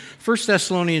1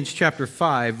 Thessalonians chapter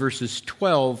 5, verses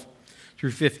 12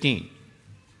 through 15.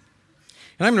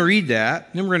 And I'm going to read that,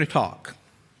 and then we're going to talk.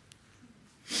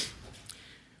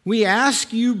 We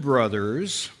ask you,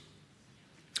 brothers,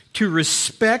 to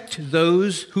respect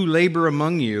those who labor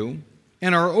among you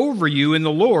and are over you in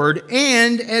the Lord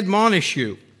and admonish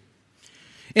you,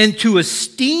 and to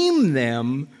esteem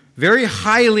them very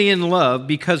highly in love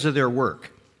because of their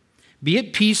work. Be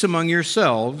at peace among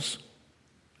yourselves.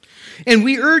 And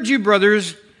we urge you,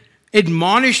 brothers,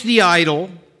 admonish the idle,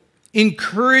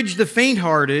 encourage the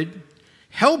faint-hearted,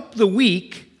 help the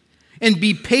weak, and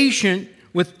be patient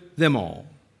with them all.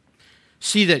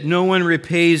 See that no one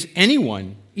repays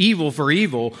anyone evil for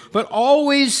evil, but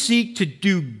always seek to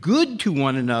do good to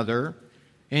one another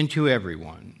and to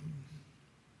everyone.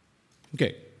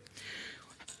 Okay.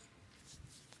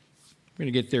 We're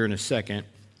going to get there in a second.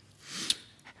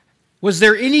 Was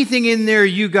there anything in there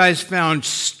you guys found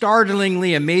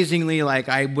startlingly, amazingly, like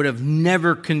I would have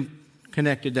never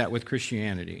connected that with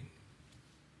Christianity?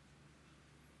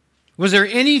 Was there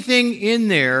anything in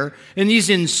there, in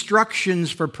these instructions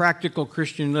for practical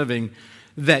Christian living,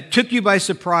 that took you by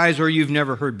surprise or you've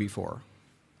never heard before?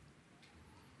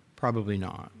 Probably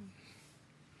not.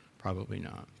 Probably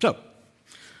not. So,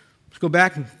 let's go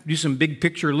back and do some big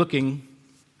picture looking.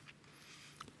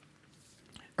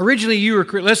 Originally,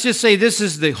 let's just say this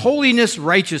is the holiness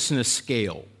righteousness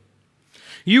scale.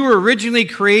 You were originally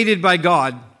created by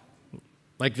God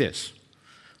like this.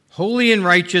 Holy and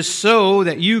righteous so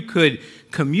that you could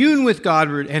commune with God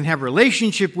and have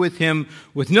relationship with Him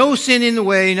with no sin in the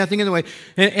way, nothing in the way.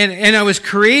 And I was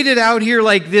created out here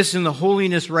like this in the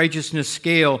holiness righteousness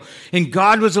scale. And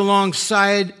God was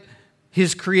alongside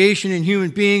His creation and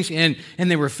human beings, and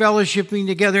they were fellowshipping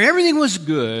together. Everything was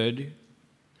good.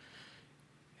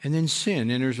 And then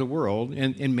sin enters the world,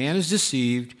 and man is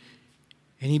deceived,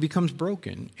 and he becomes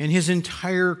broken. And his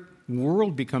entire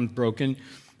world becomes broken.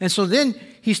 And so then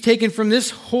he's taken from this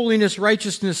holiness,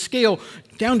 righteousness scale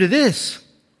down to this.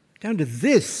 And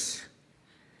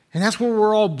that's where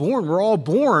we're all born. We're all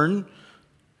born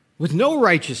with no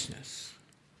righteousness.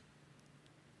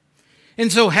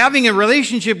 And so having a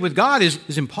relationship with God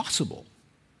is impossible.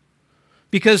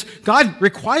 Because God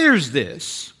requires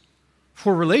this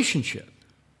for relationship.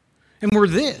 And we're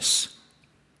this.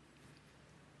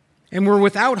 And we're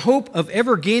without hope of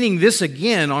ever gaining this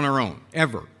again on our own.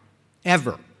 Ever.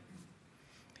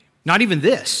 Not even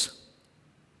this.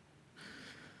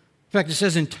 In fact, it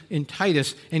says in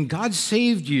Titus, and God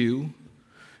saved you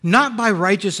not by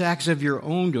righteous acts of your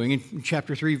own doing, in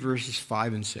chapter 3, verses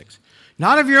 5 and 6.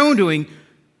 Not of your own doing,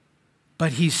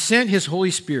 but He sent His Holy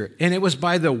Spirit. And it was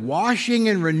by the washing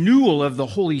and renewal of the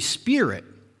Holy Spirit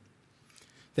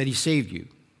that He saved you.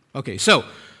 Okay, so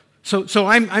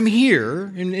I'm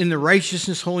here in the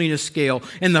righteousness, holiness scale,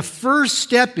 and the first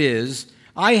step is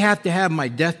I have to have my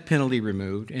death penalty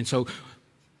removed. And so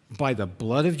by the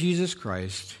blood of Jesus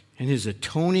Christ and His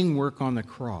atoning work on the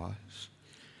cross,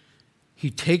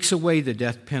 He takes away the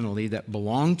death penalty that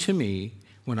belonged to me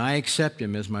when I accept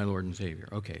Him as my Lord and Savior.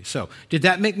 Okay, so did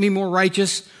that make me more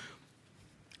righteous?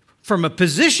 From a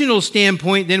positional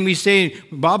standpoint, then we say,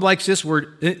 Bob likes this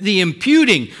word, the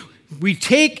imputing. We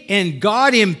take and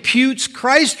God imputes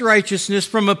Christ's righteousness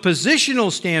from a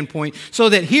positional standpoint so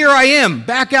that here I am,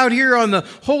 back out here on the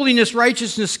holiness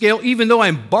righteousness scale, even though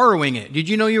I'm borrowing it. Did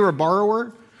you know you were a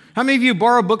borrower? How many of you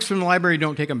borrow books from the library and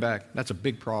don't take them back? That's a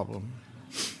big problem.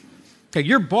 Okay,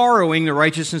 you're borrowing the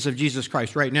righteousness of Jesus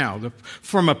Christ right now.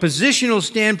 From a positional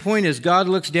standpoint, as God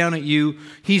looks down at you,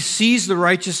 He sees the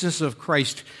righteousness of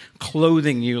Christ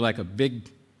clothing you like a big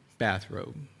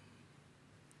bathrobe.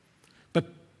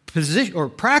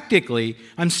 Practically,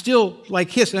 I'm still like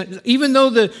His. Even though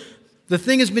the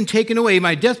thing has been taken away,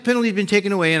 my death penalty has been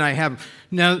taken away, and I have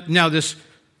now this,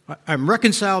 I'm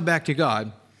reconciled back to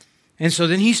God. And so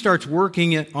then He starts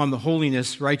working it on the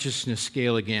holiness, righteousness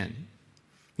scale again. And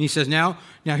He says, now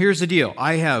here's the deal.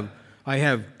 I have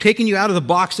taken you out of the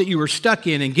box that you were stuck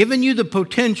in and given you the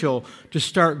potential to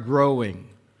start growing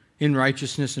in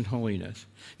righteousness and holiness.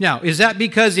 Now, is that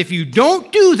because if you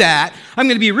don't do that, I'm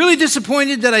going to be really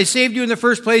disappointed that I saved you in the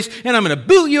first place, and I'm going to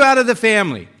boot you out of the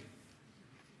family?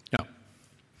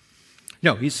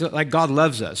 No, He's like God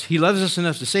loves us. He loves us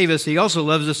enough to save us. He also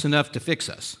loves us enough to fix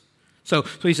us. So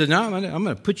He says, no, I'm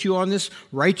going to put you on this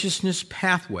righteousness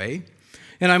pathway,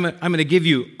 and I'm going to give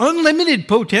you unlimited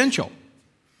potential.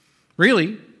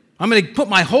 Really. I'm going to put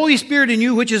my Holy Spirit in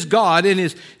you, which is God, and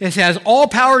it has all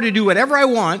power to do whatever I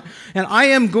want, and I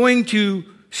am going to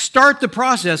start the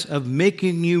process of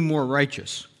making you more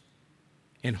righteous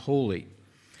and holy.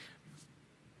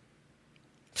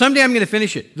 Someday I'm going to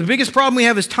finish it. The biggest problem we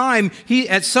have is time.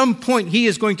 At some point, he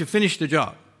is going to finish the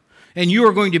job. And you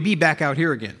are going to be back out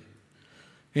here again.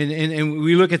 And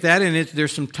we look at that, and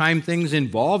there's some time things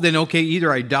involved. And okay,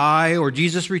 either I die or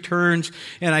Jesus returns,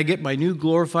 and I get my new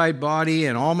glorified body,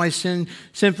 and all my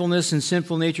sinfulness and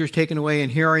sinful nature is taken away,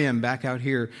 and here I am back out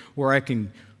here where I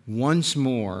can once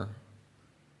more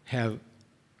have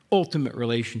ultimate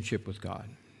relationship with God.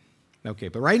 Okay,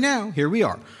 but right now, here we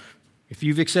are. If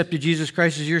you've accepted Jesus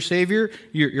Christ as your Savior,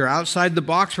 you're outside the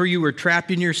box where you were trapped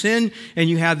in your sin, and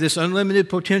you have this unlimited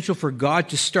potential for God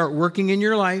to start working in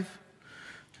your life.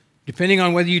 Depending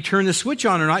on whether you turn the switch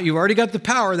on or not, you've already got the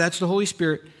power. That's the Holy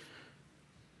Spirit.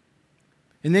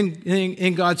 And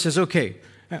then God says, okay,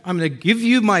 I'm going to give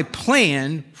you my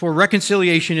plan for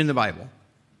reconciliation in the Bible.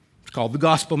 It's called the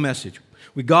gospel message.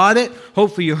 We got it.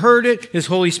 Hopefully you heard it. His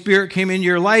Holy Spirit came into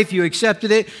your life. You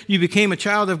accepted it. You became a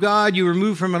child of God. You were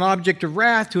moved from an object of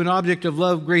wrath to an object of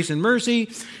love, grace, and mercy.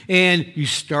 And you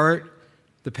start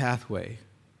the pathway,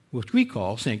 which we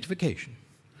call sanctification,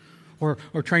 or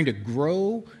trying to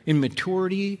grow in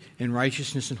maturity and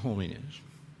righteousness and holiness.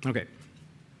 Okay.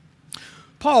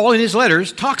 Paul, in his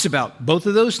letters, talks about both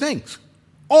of those things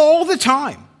all the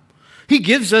time. He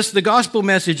gives us the gospel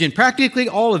message in practically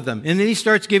all of them. And then he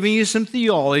starts giving you some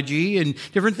theology and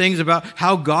different things about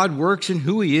how God works and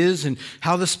who he is and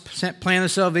how this plan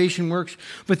of salvation works.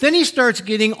 But then he starts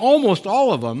getting almost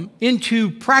all of them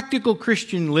into practical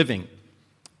Christian living,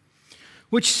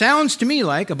 which sounds to me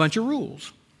like a bunch of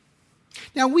rules.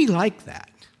 Now, we like that.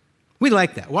 We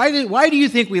like that. Why do you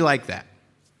think we like that?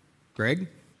 Greg?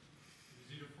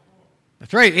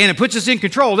 That's right, and it puts us in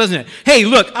control, doesn't it? Hey,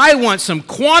 look, I want some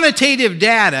quantitative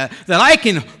data that I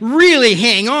can really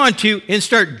hang on to and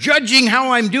start judging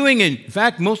how I'm doing, and in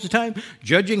fact, most of the time,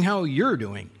 judging how you're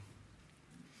doing.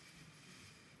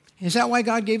 Is that why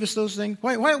God gave us those things?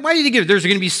 Why did he give it? There's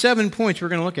going to be 7 points. We're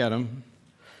going to look at them.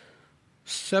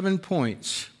 7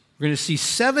 points. We're going to see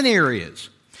 7 areas.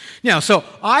 Now, so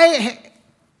I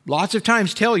lots of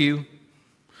times tell you,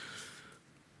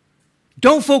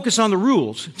 don't focus on the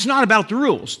rules. It's not about the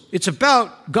rules. It's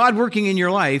about God working in your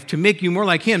life to make you more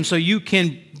like him so you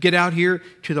can get out here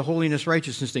to the holiness,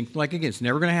 righteousness thing. Like, again, it's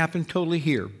never going to happen totally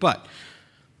here. But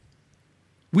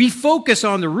we focus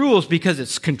on the rules because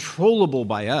it's controllable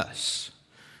by us.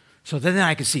 So then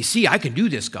I can see, I can do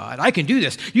this, God. I can do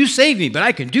this. You saved me, but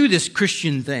I can do this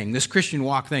Christian thing, this Christian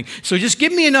walk thing. So just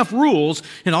give me enough rules,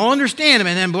 and I'll understand them,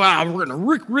 and then we're going to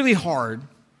work really hard.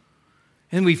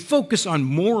 And we focus on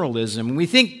moralism. And we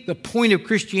think the point of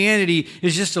Christianity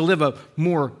is just to live a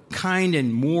more kind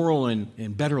and moral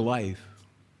and better life.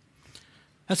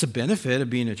 That's a benefit of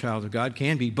being a child of God,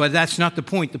 can be. But that's not the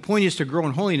point. The point is to grow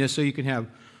in holiness so you can have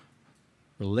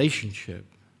relationship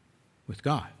with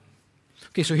God.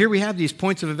 Okay, so here we have these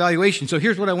points of evaluation. So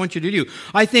here's what I want you to do.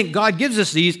 I think God gives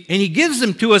us these, and he gives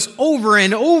them to us over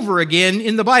and over again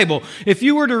in the Bible. If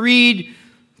you were to read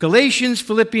Galatians,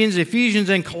 Philippians, Ephesians,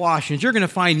 and Colossians, you're going to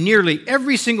find nearly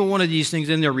every single one of these things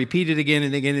in there repeated again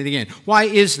and again and again. Why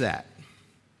is that?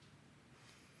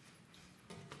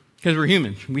 Because we're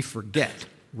human. We forget.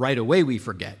 Right away we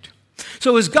forget.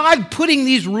 So is God putting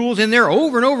these rules in there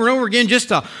over and over and over again just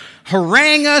to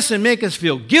harangue us and make us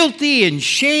feel guilty and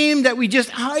shame that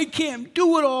I can't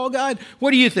do it all, God?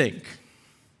 What do you think?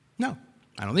 No,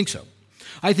 I don't think so.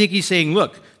 I think he's saying,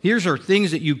 look, here's are things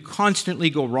that you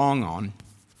constantly go wrong on.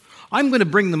 I'm going to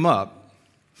bring them up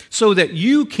so that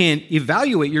you can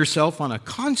evaluate yourself on a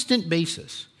constant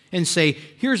basis and say,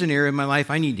 here's an area in my life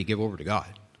I need to give over to God.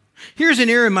 Here's an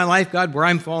area in my life, God, where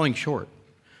I'm falling short.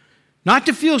 Not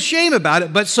to feel shame about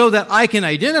it, but so that I can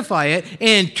identify it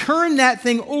and turn that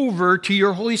thing over to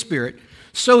your Holy Spirit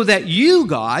so that you,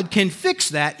 God, can fix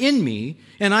that in me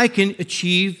and I can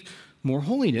achieve more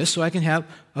holiness so I can have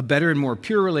a better and more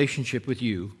pure relationship with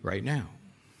you right now.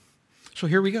 So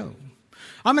here we go.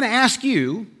 I'm going to ask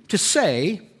you to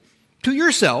say to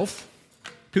yourself,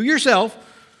 or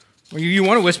you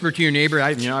want to whisper to your neighbor, I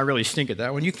really stink at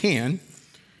that one. You can.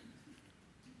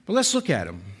 But let's look at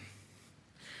them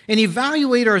and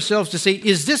evaluate ourselves to say,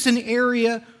 is this an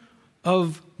area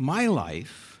of my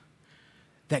life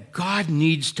that God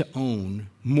needs to own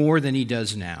more than he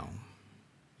does now?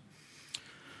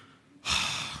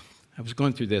 I was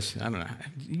going through this. I don't know.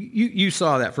 You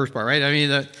saw that first part, right? I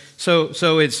mean,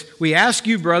 so it's, we ask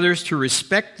you, brothers, to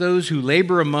respect those who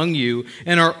labor among you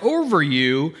and are over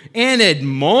you and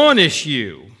admonish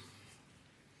you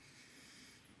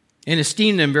and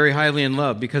esteem them very highly in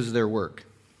love because of their work.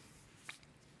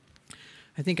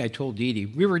 I think I told Dee Dee,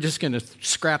 we were just going to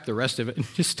scrap the rest of it and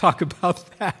just talk about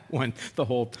that one the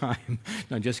whole time.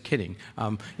 No, just kidding.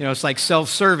 It's like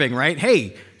self-serving, right?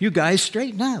 Hey, you guys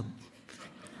straighten up.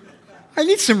 I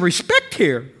need some respect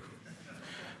here.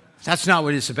 That's not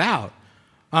what it's about.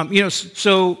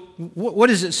 So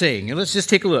what is it saying? Let's just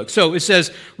take a look. So it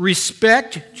says,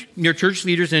 respect your church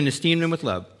leaders and esteem them with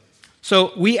love.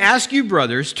 So we ask you,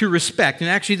 brothers, to respect, and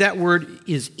actually that word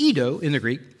is eido in the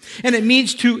Greek, and it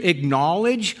means to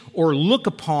acknowledge or look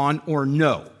upon or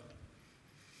know.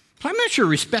 I'm not sure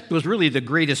respect was really the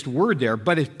greatest word there,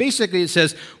 but it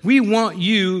says, we want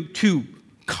you to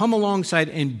come alongside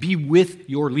and be with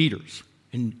your leaders.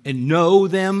 And know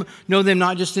them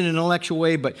not just in an intellectual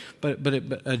way, but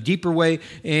a deeper way,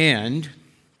 and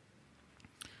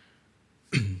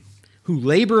who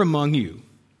labor among you,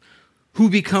 who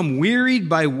become wearied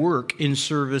by work in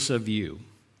service of you.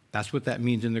 That's what that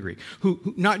means in the Greek.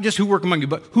 Who not just who work among you,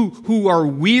 but who are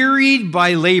wearied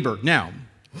by labor. Now,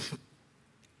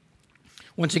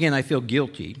 once again, I feel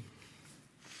guilty.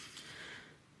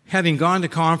 Having gone to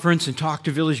conference and talked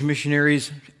to village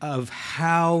missionaries of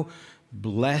how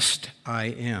blessed I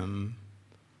am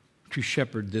to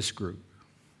shepherd this group.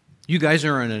 You guys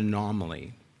are an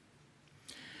anomaly.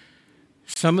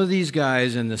 Some of these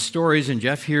guys and the stories, and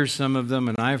Jeff hears some of them,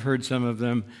 and I've heard some of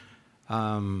them,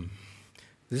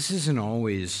 this isn't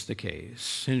always the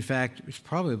case. In fact, it's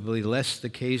probably less the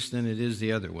case than it is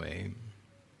the other way.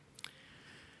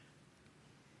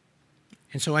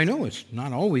 And so I know it's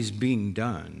not always being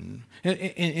done.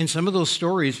 And some of those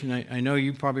stories, and I know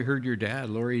you probably heard your dad,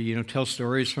 Lori, tell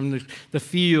stories from the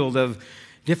field of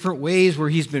different ways where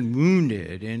he's been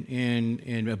wounded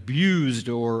and abused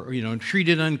or,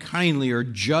 treated unkindly or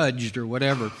judged or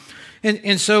whatever.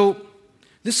 And so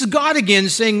this is God again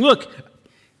saying, look,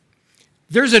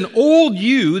 there's an old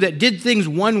you that did things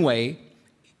one way,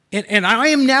 and I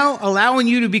am now allowing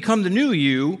you to become the new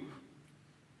you.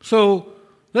 So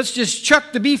let's just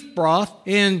chuck the beef broth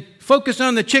and focus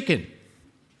on the chicken.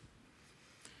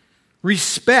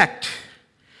 Respect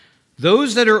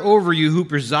those that are over you, who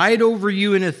preside over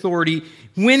you in authority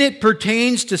when it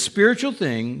pertains to spiritual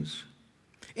things,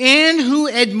 and who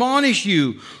admonish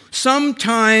you,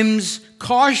 sometimes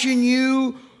caution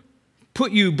you,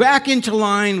 put you back into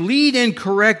line, lead and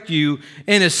correct you,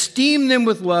 and esteem them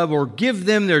with love or give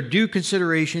them their due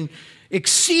consideration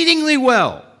exceedingly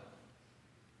well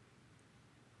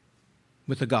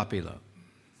with agape love.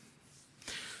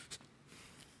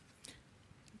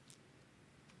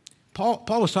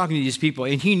 Paul was talking to these people,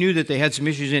 and he knew that they had some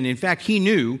issues, and in fact, he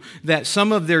knew that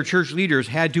some of their church leaders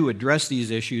had to address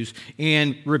these issues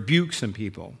and rebuke some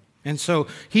people. And so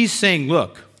he's saying,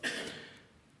 look,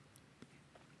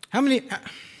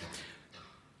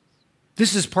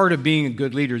 this is part of being a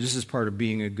good leader. This is part of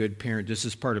being a good parent. This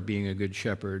is part of being a good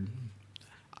shepherd.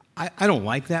 I don't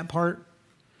like that part.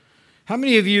 How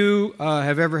many of you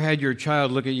have ever had your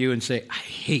child look at you and say, I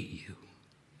hate you?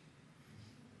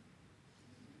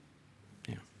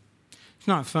 Yeah. It's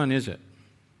not fun, is it?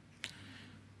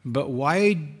 But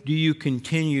why do you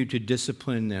continue to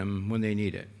discipline them when they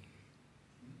need it?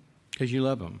 Because you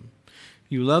love them.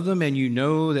 You love them, and you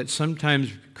know that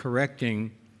sometimes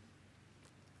correcting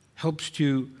helps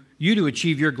you to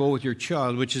achieve your goal with your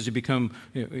child, which is to become,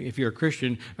 if you're a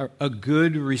Christian, a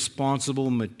good, responsible,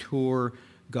 mature,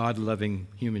 God-loving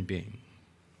human being.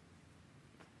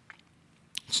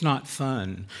 It's not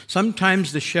fun.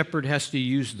 Sometimes the shepherd has to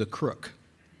use the crook,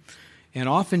 and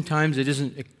oftentimes it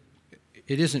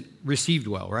isn't received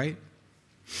well, right?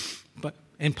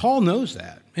 And Paul knows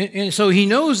that. And so he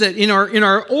knows that in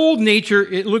our old nature,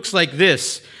 it looks like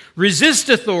this. Resist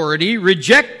authority,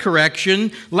 reject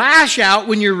correction, lash out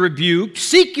when you're rebuked,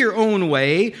 seek your own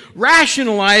way,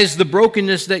 rationalize the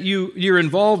brokenness that you're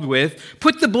involved with,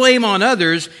 put the blame on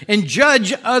others and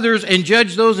judge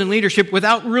those in leadership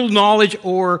without real knowledge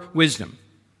or wisdom.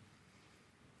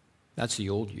 That's the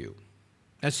old you.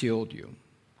 That's the old you.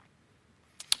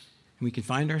 And we can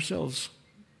find ourselves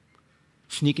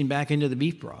sneaking back into the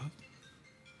beef broth.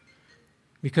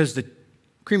 Because the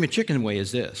cream of chicken way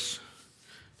is this.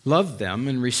 Love them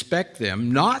and respect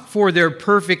them, not for their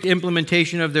perfect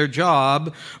implementation of their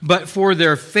job, but for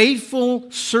their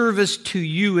faithful service to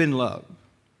you in love.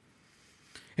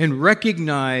 And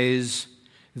recognize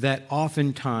that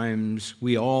oftentimes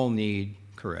we all need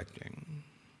correcting.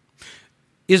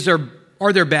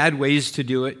 Are there bad ways to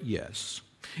do it? Yes.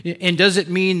 And does it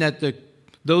mean that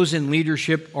those in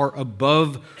leadership are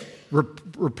above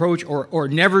reproach or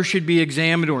never should be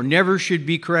examined or never should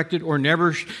be corrected or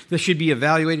never should be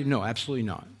evaluated? No, absolutely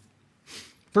not.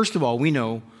 First of all, we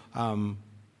know from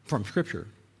Scripture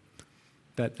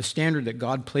that the standard that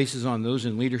God places on those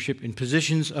in leadership, in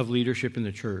positions of leadership in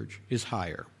the church, is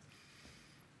higher.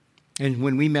 And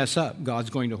when we mess up, God's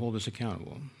going to hold us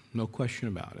accountable. No question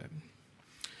about it.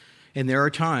 And there are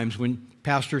times when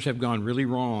pastors have gone really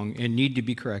wrong and need to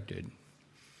be corrected.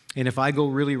 And if I go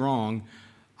really wrong,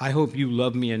 I hope you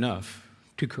love me enough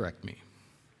to correct me.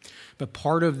 But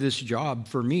part of this job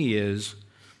for me is,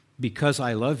 because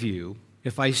I love you,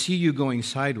 if I see you going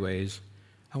sideways,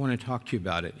 I want to talk to you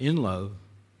about it in love.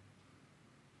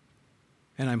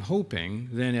 And I'm hoping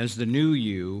then, as the new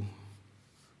you,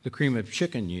 the cream of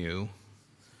chicken you,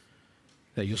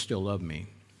 that you'll still love me.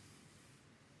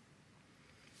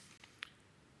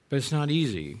 But it's not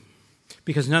easy,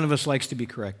 because none of us likes to be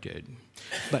corrected.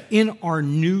 But in our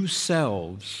new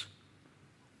selves,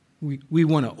 we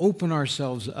want to open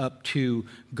ourselves up to,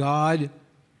 God,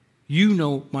 you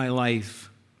know my life.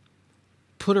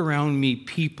 Put around me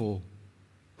people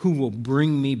who will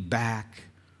bring me back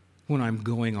when I'm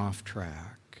going off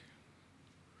track.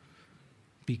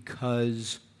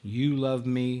 Because you love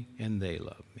me and they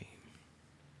love me.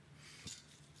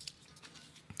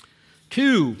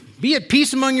 2, be at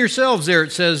peace among yourselves. There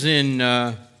it says in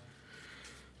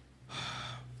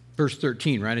verse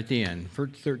 13, right at the end.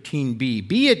 Verse 13b.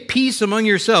 Be at peace among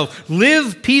yourselves.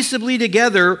 Live peaceably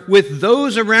together with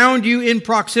those around you in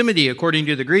proximity, according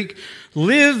to the Greek.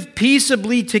 Live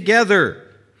peaceably together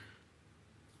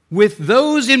with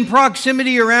those in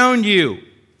proximity around you.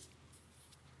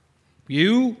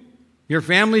 You, your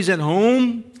families at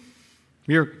home,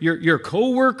 your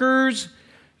co-workers,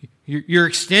 your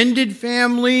extended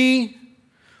family.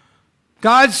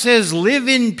 God says, live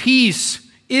in peace.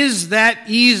 Is that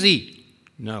easy?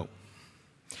 No.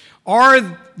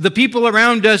 Are the people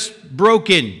around us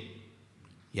broken?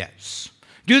 Yes.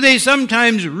 Do they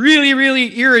sometimes really,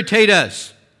 really irritate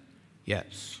us?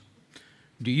 Yes.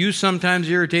 Do you sometimes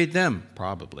irritate them?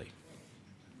 Probably.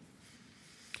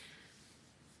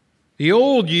 The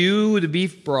old you, the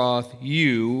beef broth,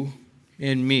 you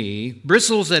and me,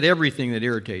 bristles at everything that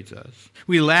irritates us.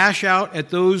 We lash out at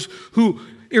those who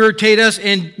irritate us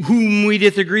and whom we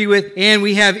disagree with, and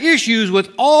we have issues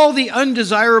with all the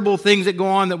undesirable things that go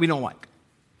on that we don't like.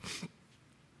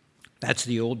 That's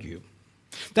the old you.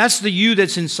 That's the you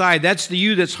that's inside. That's the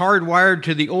you that's hardwired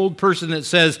to the old person that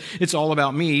says, it's all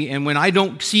about me, and when I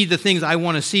don't see the things I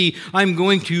want to see, I'm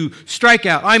going to strike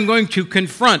out. I'm going to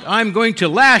confront. I'm going to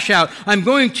lash out. I'm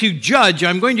going to judge.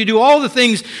 I'm going to do all the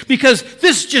things because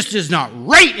this just is not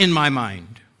right in my mind.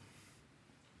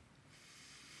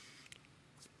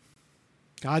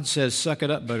 God says, suck it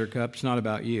up, buttercup. It's not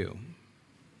about you.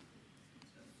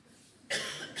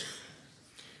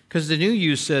 Because the new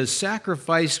you says,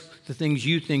 sacrifice the things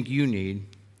you think you need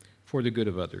for the good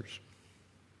of others,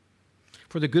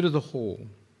 for the good of the whole.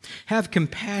 Have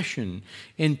compassion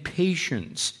and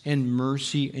patience and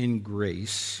mercy and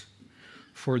grace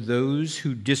for those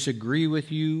who disagree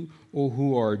with you or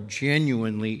who are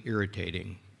genuinely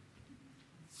irritating.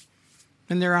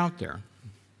 And they're out there.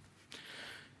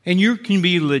 And you can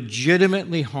be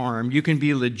legitimately harmed. You can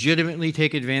be legitimately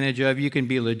taken advantage of. You can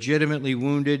be legitimately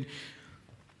wounded.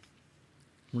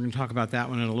 We're going to talk about that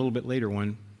one in a little bit later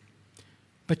one.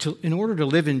 But in order to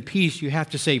live in peace, you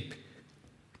have to say,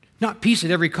 not peace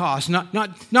at every cost, not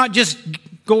just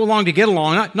go along to get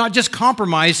along, not just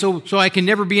compromise so I can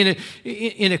never be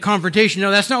in a confrontation. No,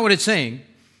 that's not what it's saying.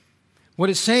 What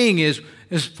it's saying is,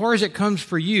 as far as it comes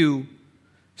for you,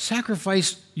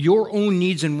 sacrifice your own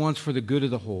needs and wants for the good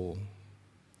of the whole.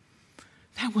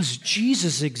 That was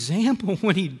Jesus' example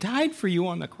when he died for you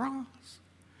on the cross.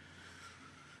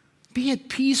 Be at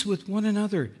peace with one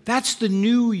another. That's the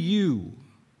new you.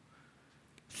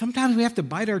 Sometimes we have to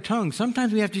bite our tongue.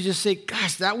 Sometimes we have to just say,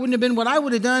 gosh, that wouldn't have been what I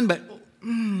would have done, but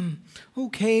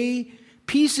okay.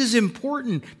 Peace is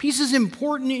important. Peace is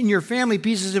important in your family.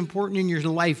 Peace is important in your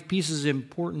life. Peace is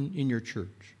important in your church.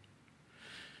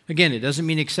 Again, it doesn't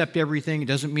mean accept everything. It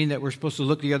doesn't mean that we're supposed to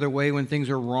look the other way when things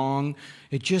are wrong.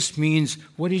 It just means,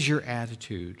 what is your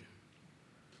attitude?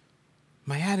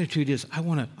 My attitude is, I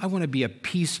want to be a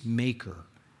peacemaker.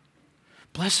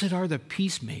 Blessed are the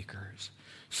peacemakers,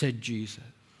 said Jesus.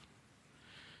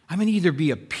 I'm going to either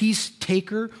be a peace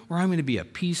taker or I'm going to be a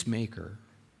peacemaker.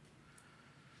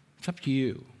 It's up to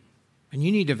you. And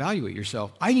you need to evaluate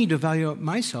yourself. I need to evaluate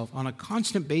myself on a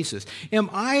constant basis.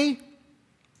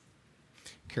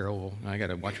 Carol, I got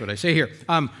to watch what I say here.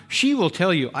 She will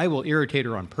tell you I will irritate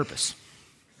her on purpose.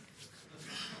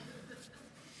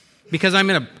 Because I'm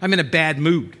in a bad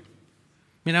mood.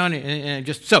 You know, and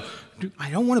I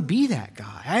don't want to be that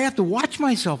guy. I have to watch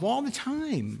myself all the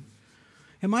time.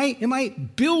 Am I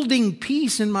building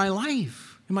peace in my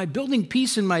life? Am I building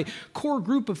peace in my core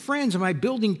group of friends? Am I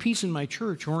building peace in my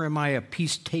church? Or am I a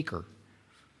peace taker?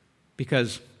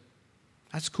 Because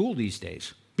that's cool these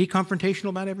days. Be confrontational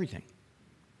about everything.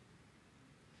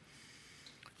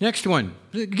 Next one.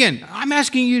 Again, I'm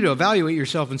asking you to evaluate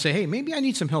yourself and say, hey, maybe I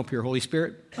need some help here, Holy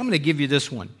Spirit. I'm going to give you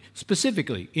this one,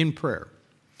 specifically in prayer.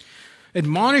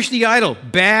 Admonish the idle.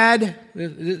 Bad.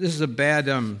 This is a bad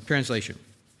translation.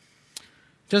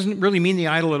 Doesn't really mean the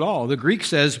idle at all. The Greek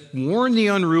says, warn the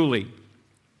unruly.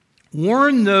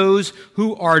 Warn those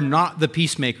who are not the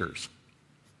peacemakers.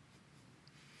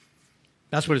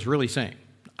 That's what it's really saying.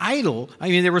 Idle, I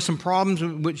mean, there were some problems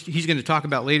which he's going to talk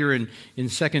about later in 2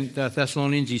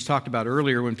 Thessalonians. He's talked about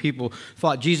earlier when people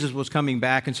thought Jesus was coming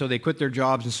back, and so they quit their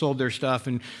jobs and sold their stuff,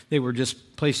 and they were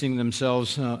just placing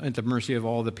themselves at the mercy of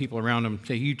all the people around them.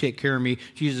 Say, you take care of me,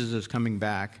 Jesus is coming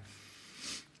back.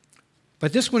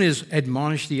 But this one is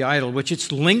admonish the idle, which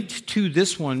it's linked to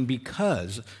this one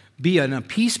because be a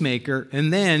peacemaker,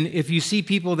 and then if you see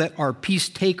people that are peace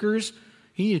takers,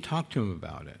 you need to talk to them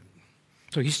about it.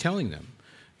 So he's telling them,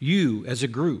 you as a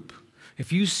group,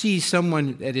 if you see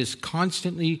someone that is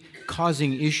constantly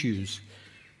causing issues,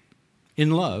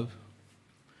 in love,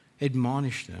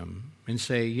 admonish them and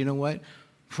say, you know what,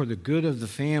 for the good of the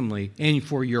family and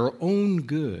for your own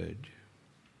good,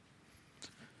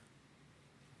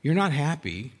 you're not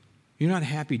happy. You're not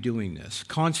happy doing this,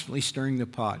 constantly stirring the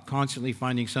pot, constantly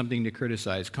finding something to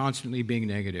criticize, constantly being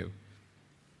negative.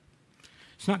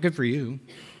 It's not good for you.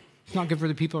 It's not good for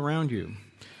the people around you.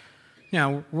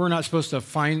 Now, we're not supposed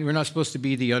to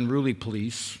be the unruly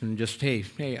police and just, hey,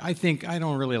 I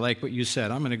don't really like what you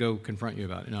said. I'm going to go confront you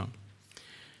about it. No.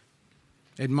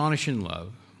 Admonish in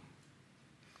love.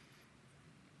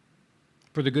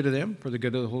 For the good of them, for the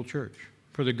good of the whole church,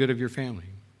 for the good of your family.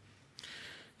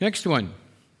 Next one.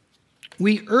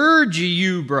 We urge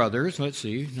you, brothers, let's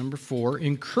see, number 4,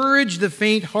 encourage the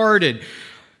faint-hearted.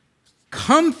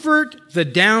 Comfort the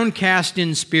downcast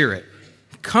in spirit.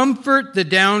 Comfort the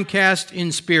downcast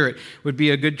in spirit would be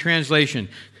a good translation.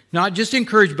 Not just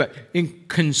encourage, but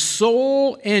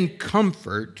console and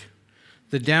comfort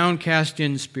the downcast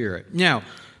in spirit. Now,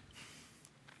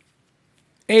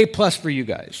 A+ for you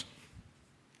guys.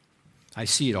 I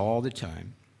see it all the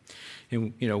time.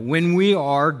 And, when we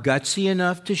are gutsy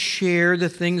enough to share the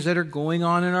things that are going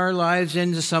on in our lives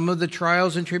and some of the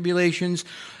trials and tribulations,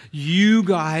 you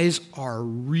guys are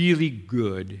really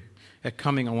good at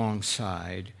coming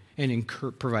alongside and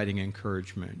providing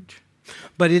encouragement.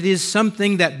 But it is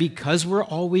something that because we're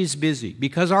always busy,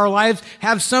 because our lives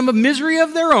have some misery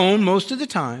of their own most of the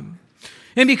time,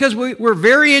 and because we're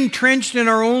very entrenched in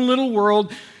our own little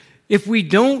world, if we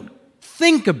don't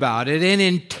think about it and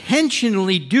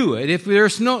intentionally do it, if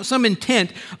there's some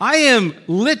intent, I am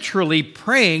literally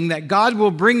praying that God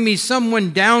will bring me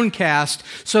someone downcast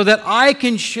so that I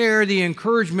can share the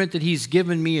encouragement that He's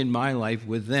given me in my life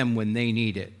with them when they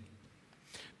need it.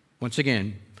 Once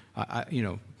again,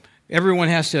 everyone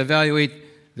has to evaluate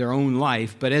their own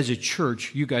life, but as a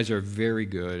church, you guys are very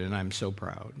good, and I'm so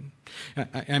proud.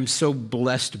 I'm so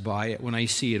blessed by it when I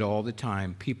see it all the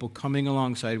time. People coming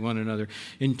alongside one another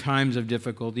in times of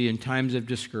difficulty, in times of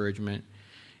discouragement,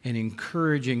 and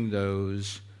encouraging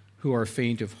those who are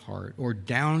faint of heart or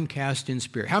downcast in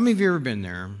spirit. How many of you have ever been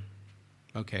there?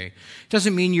 Okay. It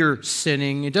doesn't mean you're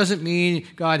sinning. It doesn't mean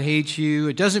God hates you.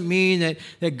 It doesn't mean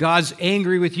that God's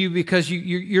angry with you because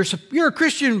you're a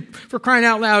Christian, for crying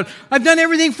out loud. I've done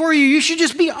everything for you. You should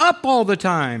just be up all the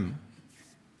time.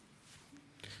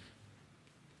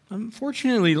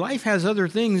 Unfortunately, life has other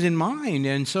things in mind,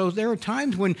 and so there are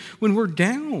times when we're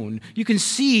down. You can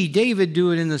see David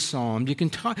do it in the Psalms.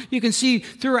 You can see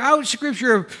throughout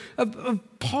Scripture of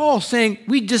Paul saying,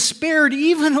 we despaired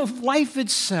even of life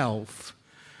itself.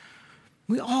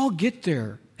 We all get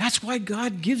there. That's why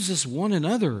God gives us one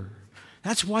another.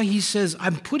 That's why He says,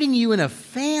 I'm putting you in a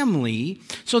family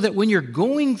so that when you're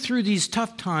going through these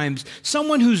tough times,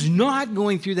 someone who's not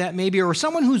going through that maybe, or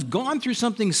someone who's gone through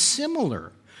something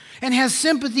similar and has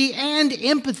sympathy and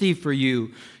empathy for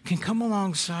you, can come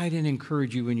alongside and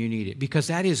encourage you when you need it, because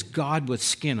that is God with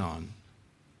skin on.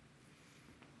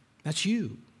 That's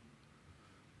you.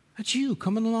 That's you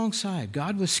coming alongside,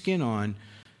 God with skin on,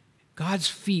 God's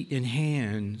feet and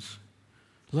hands,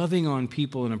 loving on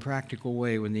people in a practical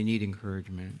way when they need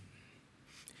encouragement.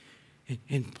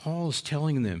 And Paul's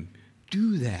telling them,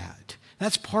 do that.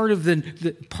 That's part of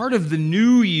the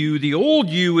new you. The old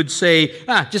you would say,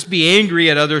 just be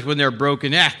angry at others when they're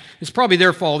broken. It's probably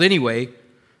their fault anyway.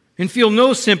 And feel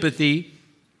no sympathy.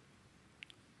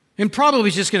 And probably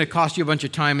it's just going to cost you a bunch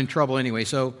of time and trouble anyway.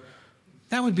 So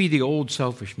that would be the old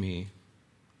selfish me.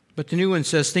 But the new one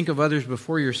says, think of others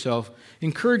before yourself.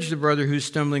 Encourage the brother who's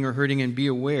stumbling or hurting, and be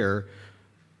aware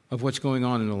of what's going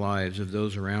on in the lives of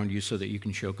those around you so that you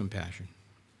can show compassion.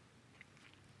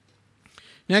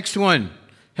 Next one,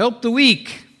 help the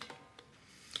weak.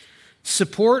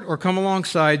 Support or come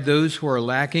alongside those who are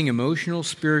lacking emotional,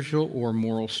 spiritual, or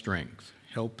moral strength.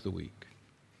 Help the weak.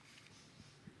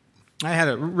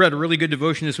 I read a really good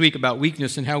devotion this week about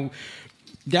weakness and how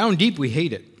down deep we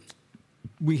hate it.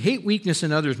 We hate weakness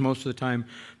in others most of the time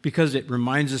because it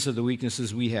reminds us of the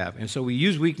weaknesses we have. And so we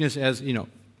use weakness as,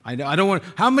 I don't want,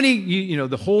 how many,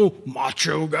 the whole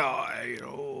macho guy,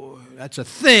 that's a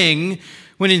thing,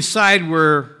 when inside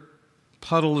we're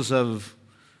puddles of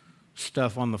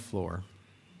stuff on the floor.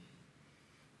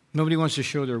 Nobody wants to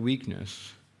show their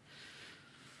weakness.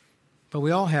 But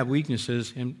we all have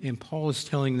weaknesses, and Paul is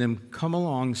telling them, come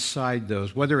alongside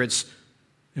those, whether it's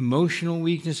emotional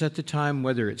weakness at the time,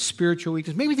 whether it's spiritual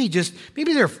weakness. Maybe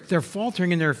they're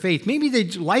faltering in their faith. Maybe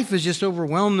life has just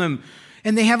overwhelmed them,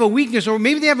 and they have a weakness, or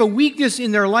maybe they have a weakness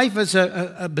in their life as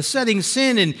a besetting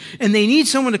sin, and they need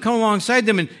someone to come alongside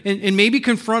them and maybe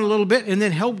confront a little bit, and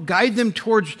then help guide them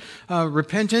towards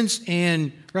repentance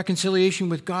and reconciliation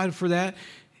with God for that.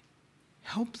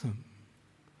 Help them.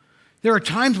 There are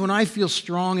times when I feel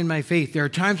strong in my faith. There are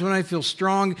times when I feel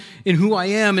strong in who I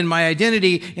am and my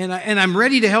identity, and I'm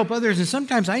ready to help others, and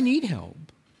sometimes I need help.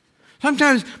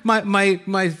 Sometimes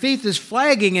my faith is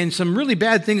flagging and some really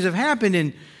bad things have happened,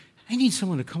 and I need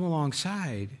someone to come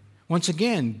alongside. Once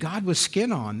again, God with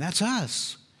skin on. That's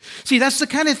us. See, that's the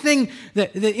kind of thing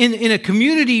that in a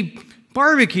community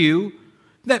barbecue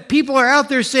that people are out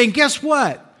there saying, guess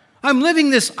what? I'm living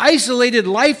this isolated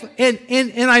life, and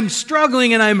I'm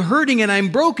struggling, and I'm hurting, and I'm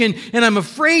broken, and I'm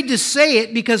afraid to say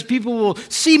it because people will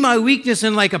see my weakness,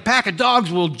 and like a pack of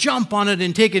dogs will jump on it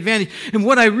and take advantage. And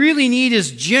what I really need is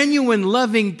genuine,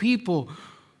 loving people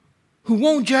who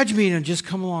won't judge me and just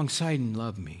come alongside and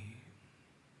love me.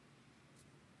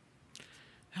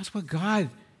 That's what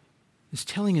God is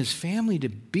telling his family to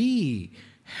be.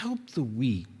 Help the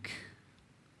weak.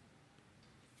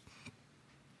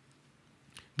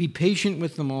 Be patient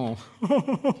with them all.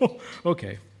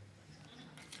 Okay.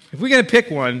 If we got to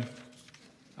pick one,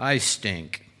 I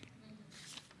stink.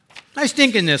 I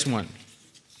stink in this one.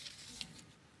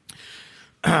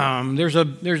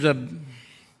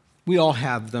 We all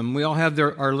have them. We all have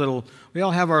our little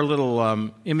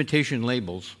imitation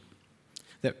labels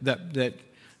that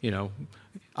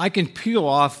I can peel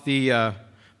off the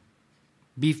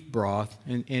beef broth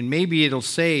and maybe it'll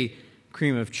say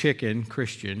cream of chicken,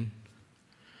 Christian.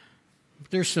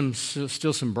 There's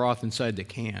still some broth inside the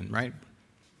can, right?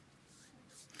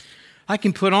 I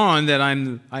can put on that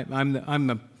I'm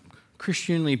a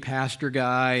Christianly pastor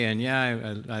guy, and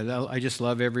I just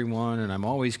love everyone, and I'm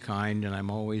always kind, and I'm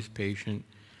always patient.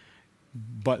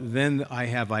 But then I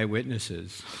have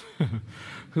eyewitnesses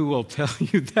who will tell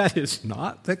you that is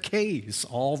not the case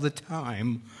all the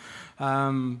time.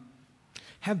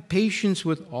 Have patience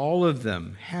with all of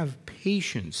them. Have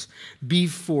patience. Be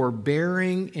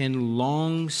forbearing and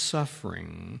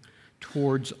long-suffering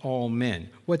towards all men.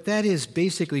 What that is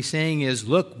basically saying is,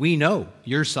 look, we know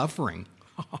you're suffering.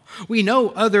 We know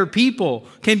other people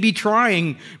can be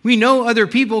trying. We know other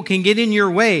people can get in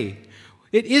your way.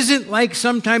 It isn't like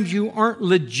sometimes you aren't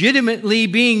legitimately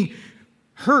being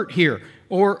hurt here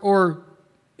or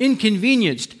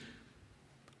inconvenienced.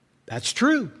 That's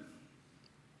true.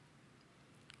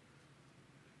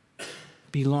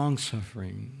 Be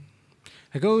long-suffering.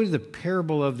 I go to the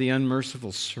parable of the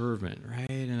unmerciful servant, right?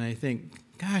 And I think,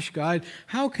 gosh, God,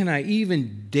 how can I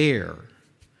even dare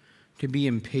to be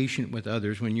impatient with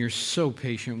others when you're so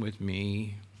patient with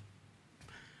me?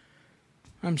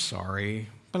 I'm sorry,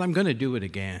 but I'm going to do it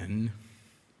again.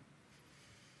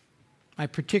 I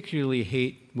particularly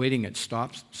hate waiting at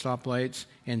stoplights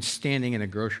and standing in a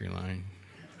grocery line.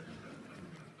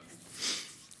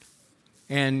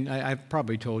 And I've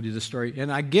probably told you the story.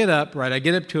 And I get up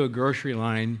to a grocery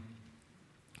line,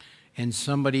 and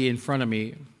somebody in front of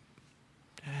me,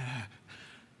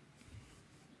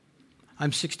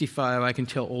 I'm 65, I can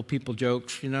tell old people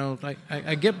jokes,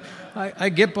 I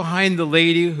get behind the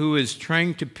lady who is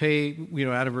trying to pay,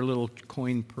 out of her little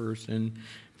coin purse. And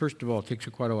first of all, it takes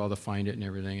her quite a while to find it and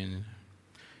everything.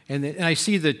 And I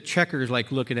see the checkers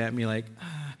looking at me like,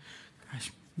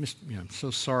 gosh, I'm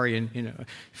so sorry. And,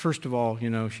 first of all,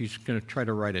 she's going to try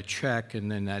to write a check,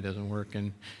 and then that doesn't work.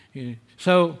 And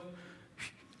so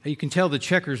you can tell the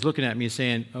checker's looking at me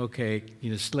saying, okay,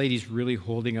 this lady's really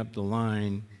holding up the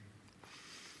line.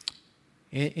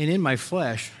 And in my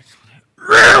flesh,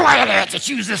 why did I have to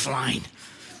choose this line?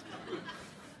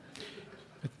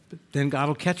 then God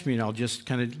will catch me and I'll just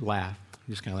kind of laugh.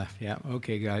 Yeah,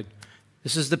 okay, God.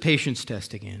 This is the patience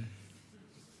test again.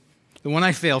 The one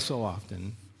I fail so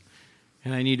often.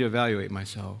 And I need to evaluate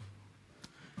myself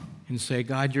and say,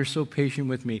 God, you're so patient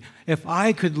with me. If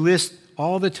I could list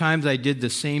all the times I did the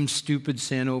same stupid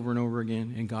sin over and over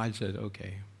again, and God said,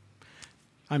 okay,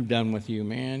 I'm done with you,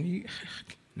 man.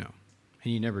 No, and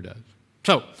he never does.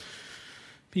 So,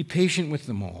 be patient with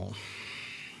them all.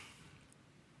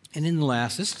 And then the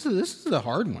last, this is the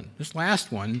hard one, this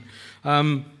last one.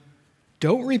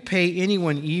 Don't repay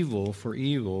anyone evil for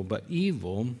evil, but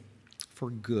evil for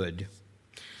good.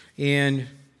 And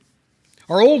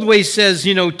our old way says,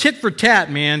 tit for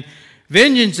tat, man.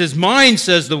 Vengeance is mine,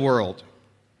 says the world.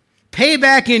 Pay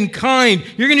back in kind.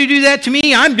 You're going to do that to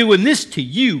me? I'm doing this to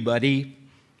you, buddy.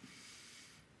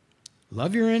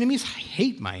 Love your enemies? I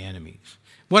hate my enemies.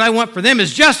 What I want for them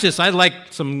is justice. I'd like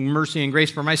some mercy and grace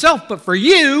for myself, but for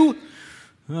you,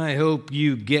 I hope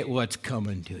you get what's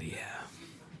coming to you.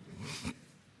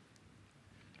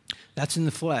 That's in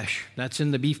the flesh. That's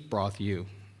in the beef broth you.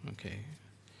 Okay.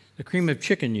 The cream of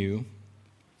chicken you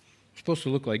is supposed to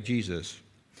look like Jesus.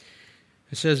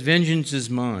 It says, vengeance is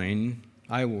mine,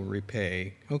 I will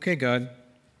repay. Okay, God,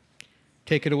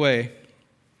 take it away.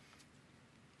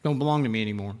 Don't belong to me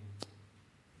anymore.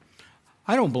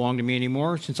 I don't belong to me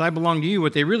anymore. Since I belong to you,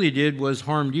 what they really did was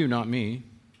harmed you, not me.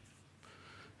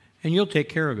 And you'll take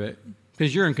care of it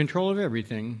because you're in control of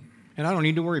everything, and I don't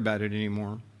need to worry about it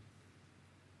anymore.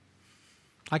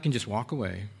 I can just walk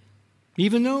away.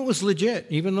 Even though it was legit,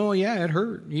 even though, it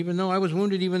hurt, even though I was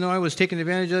wounded, even though I was taken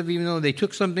advantage of, even though they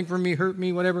took something from me, hurt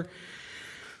me, whatever.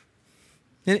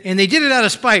 And they did it out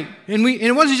of spite. And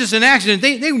it wasn't just an accident.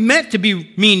 They meant to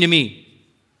be mean to me.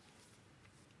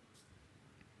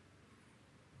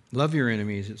 Love your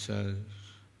enemies, it says.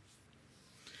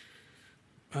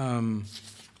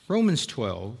 Romans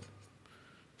 12,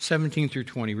 17 through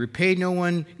 20. Repay no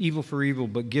one evil for evil,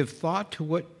 but give thought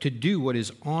to do what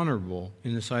is honorable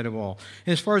in the sight of all.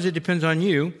 And as far as it depends on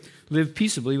you, live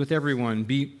peaceably with everyone.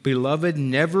 Beloved,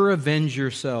 never avenge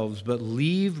yourselves, but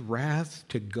leave wrath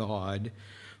to God.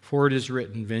 For it is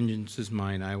written, vengeance is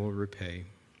mine, I will repay.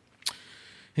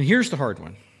 And here's the hard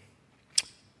one.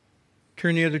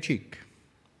 Turn the other cheek.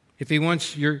 If he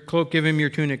wants your cloak, give him your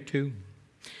tunic too.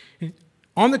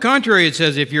 On the contrary, it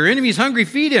says, if your enemy is hungry,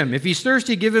 feed him. If he's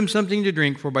thirsty, give him something to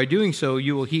drink, for by doing so,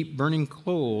 you will heap burning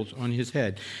coals on his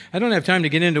head. I don't have time to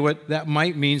get into what that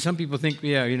might mean. Some people think,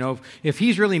 if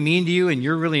he's really mean to you and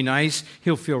you're really nice,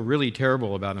 he'll feel really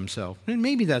terrible about himself. And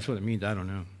maybe that's what it means. I don't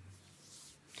know.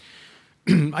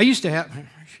 I used to have,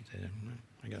 I should say that.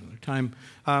 I got another time.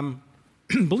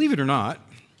 Believe it or not,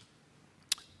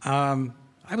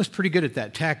 I was pretty good at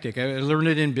that tactic. I learned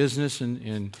it in business,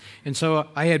 and so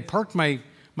I had parked my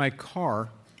car,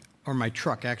 or my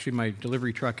truck, actually my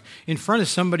delivery truck, in front of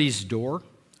somebody's door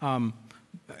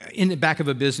in the back of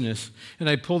a business. And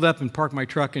I pulled up and parked my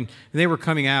truck, and they were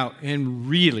coming out, and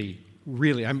really,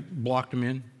 I blocked them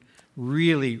in,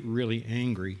 really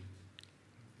angry.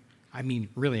 I mean,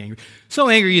 really angry. So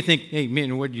angry you think, hey,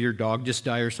 man, what, did your dog just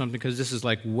die or something? Because this is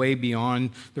like way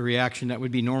beyond the reaction that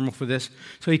would be normal for this.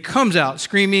 So he comes out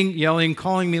screaming, yelling,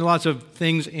 calling me lots of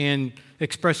things, and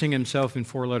expressing himself in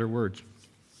 4-letter words.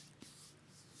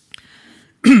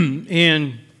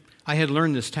 And I had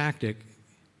learned this tactic.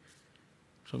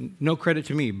 So no credit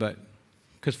to me, but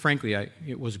because frankly,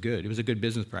 it was good. It was a good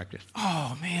business practice.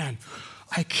 Oh, man,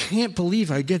 I can't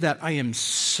believe I did that. I am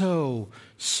so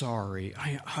sorry.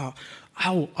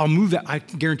 I'll move that. I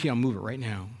guarantee I'll move it right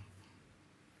now.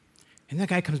 And that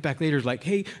guy comes back later, is like,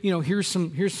 hey, here's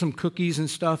some cookies and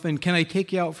stuff, and can I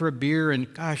take you out for a beer?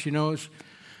 And gosh, and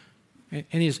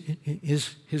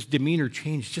his demeanor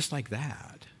changed just like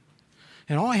that.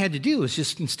 And all I had to do was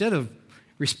just, instead of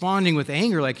responding with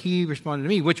anger like he responded to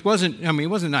me, which wasn't, it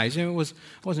wasn't nice. I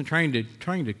wasn't trying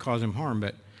to cause him harm,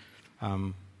 but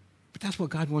that's what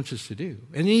God wants us to do.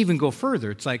 And then even go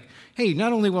further. It's like, hey,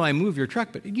 not only will I move your truck,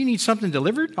 but you need something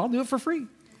delivered? I'll do it for free.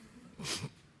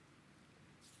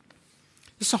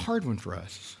 This is a hard one for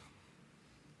us.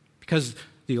 Because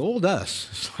the old us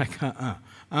is like,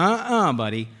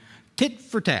 buddy. Tit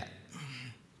for tat.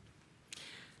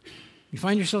 You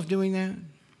find yourself doing that?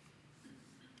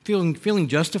 Feeling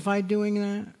justified doing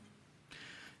that?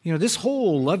 This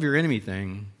whole love your enemy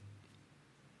thing,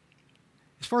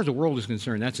 as far as the world is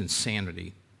concerned, that's insanity.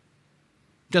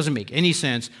 It doesn't make any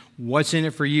sense. What's in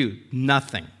it for you?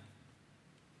 Nothing.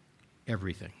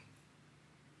 Everything.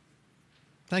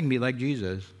 That can be like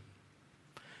Jesus.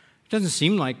 It doesn't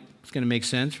seem like it's going to make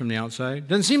sense from the outside. It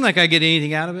doesn't seem like I get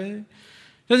anything out of it. It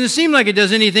Doesn't seem like it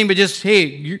does anything but just, hey,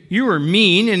 you were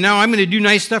mean, and now I'm going to do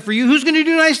nice stuff for you. Who's going to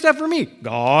do nice stuff for me?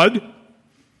 God.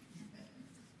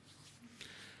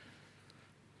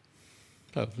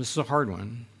 Oh, this is a hard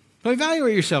one. So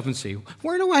evaluate yourself and see,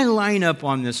 where do I line up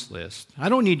on this list? I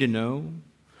don't need to know.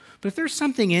 But if there's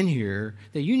something in here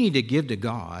that you need to give to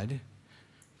God,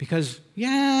 because,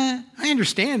 yeah, I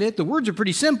understand it. The words are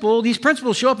pretty simple. These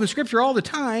principles show up in Scripture all the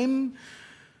time.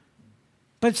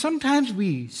 But sometimes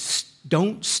we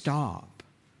don't stop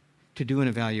to do an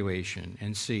evaluation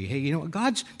and see, hey, you know what?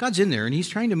 God's in there, and He's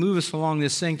trying to move us along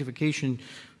this sanctification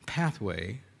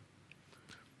pathway.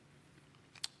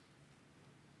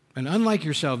 And unlike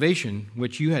your salvation,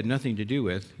 which you had nothing to do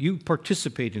with, you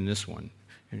participate in this one.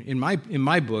 In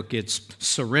my book, it's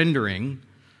surrendering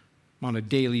on a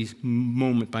daily,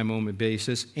 moment-by-moment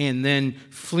basis, and then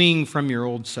fleeing from your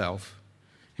old self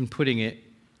and putting it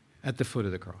at the foot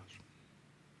of the cross.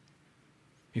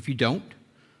 If you don't,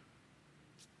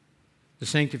 the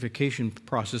sanctification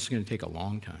process is going to take a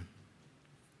long time.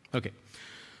 Okay.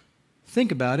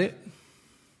 Think about it.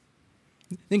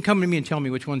 Then come to me and tell me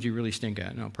which ones you really stink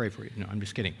at, and I'll pray for you. No, I'm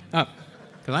just kidding. Because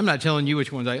I'm not telling you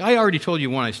which ones I already told you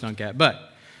one I stunk at,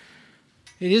 but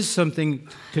it is something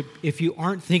to, if you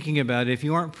aren't thinking about it, if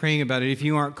you aren't praying about it, if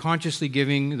you aren't consciously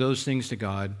giving those things to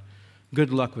God,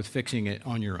 good luck with fixing it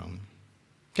on your own.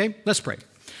 Okay, let's pray.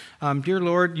 Dear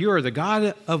Lord, you are the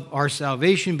God of our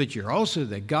salvation, but you're also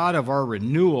the God of our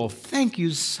renewal. Thank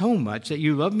you so much that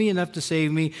you love me enough to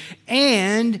save me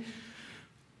and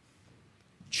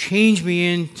change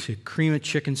me into cream of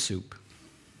chicken soup.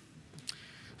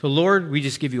 So Lord, we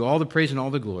just give you all the praise and all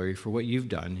the glory for what you've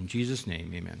done. In Jesus'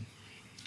 name, amen.